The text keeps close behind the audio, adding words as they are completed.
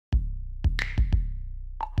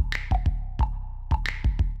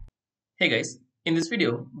Hey guys, in this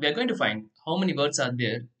video, we are going to find how many words are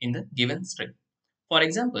there in the given string. For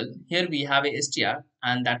example, here we have a str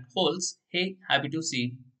and that holds, hey, happy to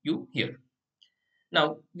see you here.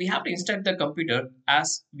 Now, we have to instruct the computer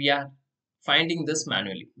as we are finding this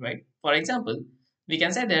manually, right? For example, we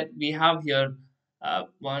can say that we have here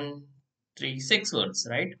 1, 3, 6 words,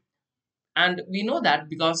 right? And we know that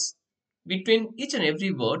because between each and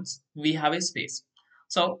every words we have a space.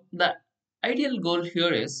 So the ideal goal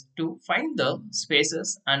here is to find the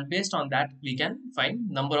spaces, and based on that we can find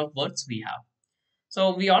number of words we have.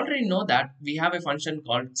 So we already know that we have a function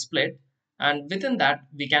called split, and within that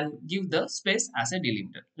we can give the space as a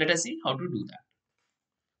delimiter. Let us see how to do that.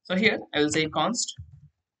 So here I will say const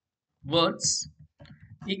words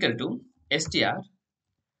equal to str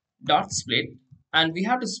dot split, and we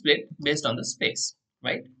have to split based on the space,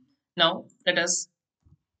 right? Now let us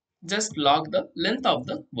just log the length of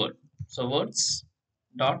the word. So words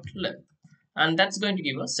dot length, and that's going to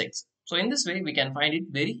give us 6. So in this way we can find it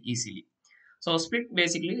very easily. So split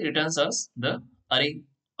basically returns us the array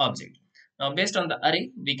object. Now based on the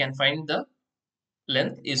array we can find the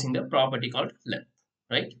length using the property called length,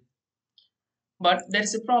 right? But there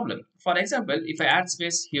is a problem. For example, if I add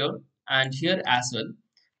space here and here as well,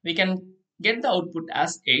 we can get the output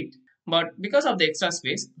as 8. But because of the extra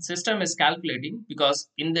space, system is calculating because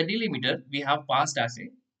in the delimiter we have passed as a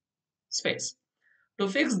space. To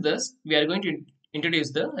fix this, we are going to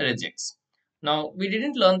introduce the regex. Now, we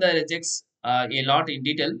didn't learn the regex a lot in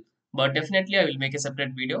detail, but definitely I will make a separate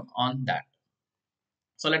video on that.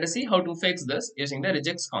 So let us see how to fix this using the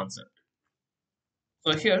regex concept.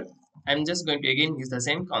 So here, I'm just going to again use the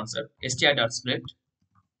same concept, str.split.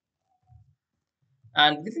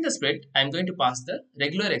 And within the split, I'm going to pass the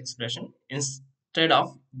regular expression instead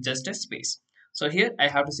of just a space. So here I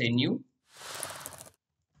have to say new,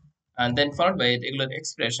 and then followed by a regular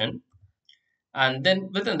expression. And then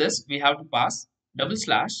within this, we have to pass double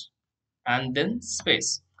slash and then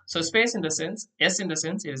space. So space in the sense, S in the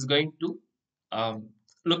sense, it is going to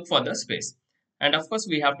look for the space. And of course,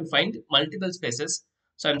 we have to find multiple spaces.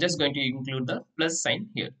 So I'm just going to include the plus sign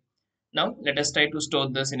here. Now let us try to store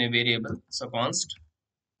this in a variable. So const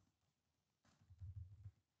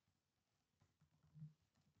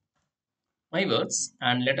my words,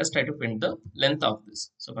 and let us try to print the length of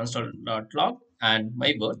this. So console.log and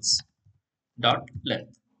my words dot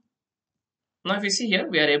length. Now if you see here,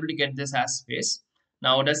 we are able to get this as space.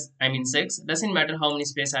 Now 6 doesn't matter how many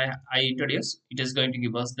space I introduce, it is going to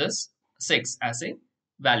give us this 6 as a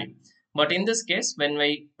value. But in this case, when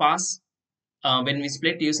we pass when we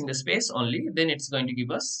split using the space only, then it's going to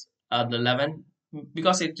give us the 11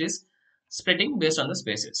 because it is splitting based on the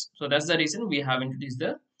spaces. So that's the reason we have introduced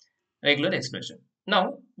the regular expression.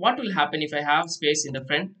 Now what will happen if I have space in the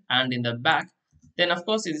front and in the back? Then of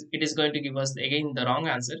course it is going to give us again the wrong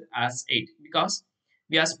answer as 8 because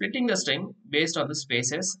we are splitting the string based on the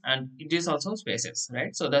spaces and it is also spaces,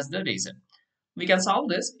 right? So that's the reason. We can solve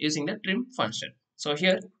this using the trim function. So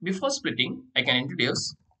here before splitting I can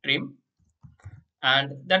introduce trim,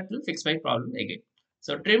 and that will fix my problem again.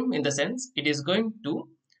 So trim in the sense it is going to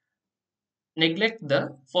neglect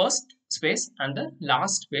the first space and the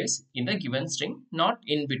last space in the given string, not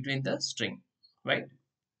in between the string, right?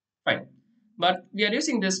 Fine. But we are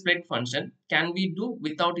using this split function. Can we do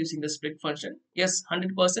without using the split function? Yes,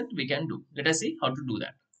 100% we can do. Let us see how to do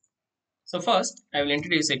that. So first I will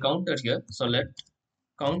introduce a counter here. So let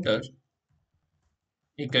counter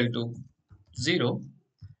equal to 0,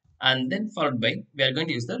 and then followed by we are going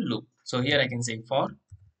to use the loop. So here I can say for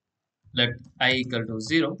let I equal to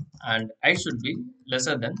 0 and I should be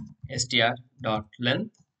lesser than str dot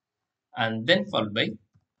length, and then followed by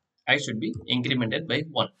I should be incremented by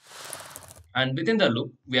 1. And within the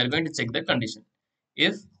loop we are going to check the condition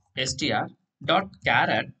if str dot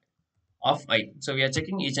char of I. So we are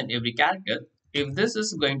checking each and every character. If this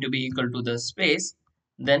is going to be equal to the space,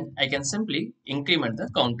 then I can simply increment the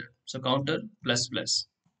counter. So counter plus plus.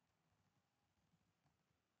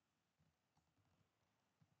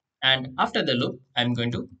 And after the loop, I'm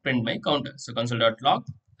going to print my counter. So console.log,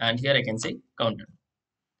 and here I can say counter.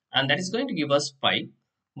 And that is going to give us 5.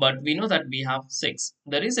 But we know that we have 6.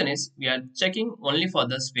 The reason is we are checking only for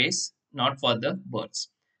the space, not for the words.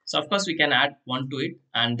 So of course we can add 1 to it,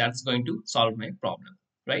 and that's going to solve my problem,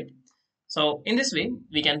 right? So in this way,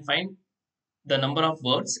 we can find the number of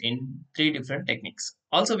words in 3 different techniques.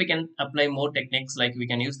 Also, we can apply more techniques, like we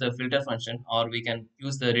can use the filter function, or we can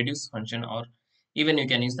use the reduce function, or even you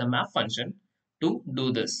can use the map function to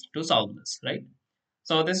do this, to solve this, right?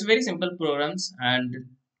 So this is very simple programs, and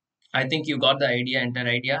I think you got the entire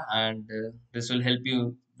idea, and this will help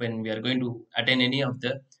you when we are going to attain any of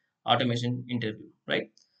the automation interview, right?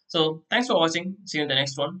 So thanks for watching. See you in the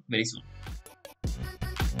next one very soon.